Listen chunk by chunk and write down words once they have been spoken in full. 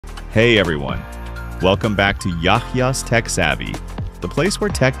Hey everyone, welcome back to YahyasTechSavvy, the place where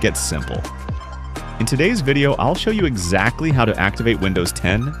tech gets simple. In today's video, I'll show you exactly how to activate Windows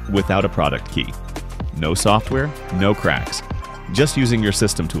 10 without a product key. No software, no cracks, just using your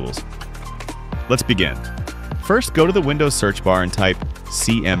system tools. Let's begin. First, go to the Windows search bar and type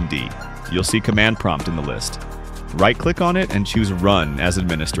CMD. You'll see command prompt in the list. Right-click on it and choose Run as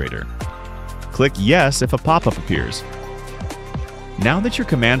administrator. Click Yes if a pop-up appears. Now that your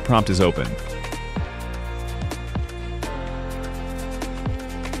command prompt is open,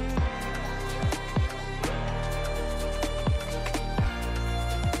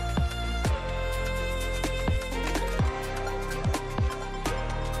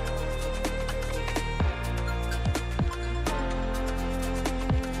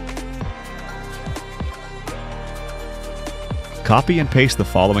 copy and paste the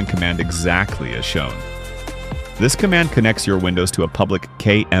following command exactly as shown. This command connects your Windows to a public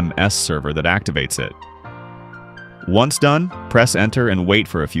KMS server that activates it. Once done, press Enter and wait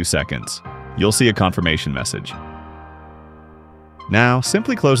for a few seconds. You'll see a confirmation message. Now,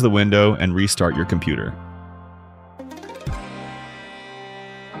 simply close the window and restart your computer.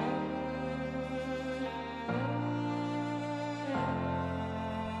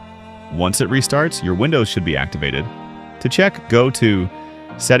 Once it restarts, your Windows should be activated. To check, go to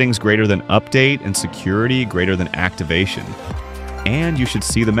Settings greater than Update and Security greater than Activation, and you should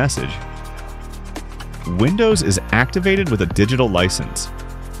see the message. Windows is activated with a digital license.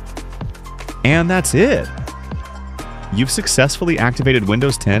 And that's it! You've successfully activated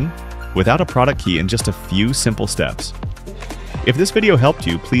Windows 10 without a product key in just a few simple steps. If this video helped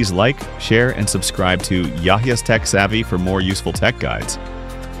you, please like, share, and subscribe to YahyasTechSavvy for more useful tech guides.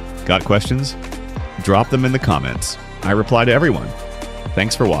 Got questions? Drop them in the comments. I reply to everyone.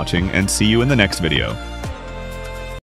 Thanks for watching, and see you in the next video.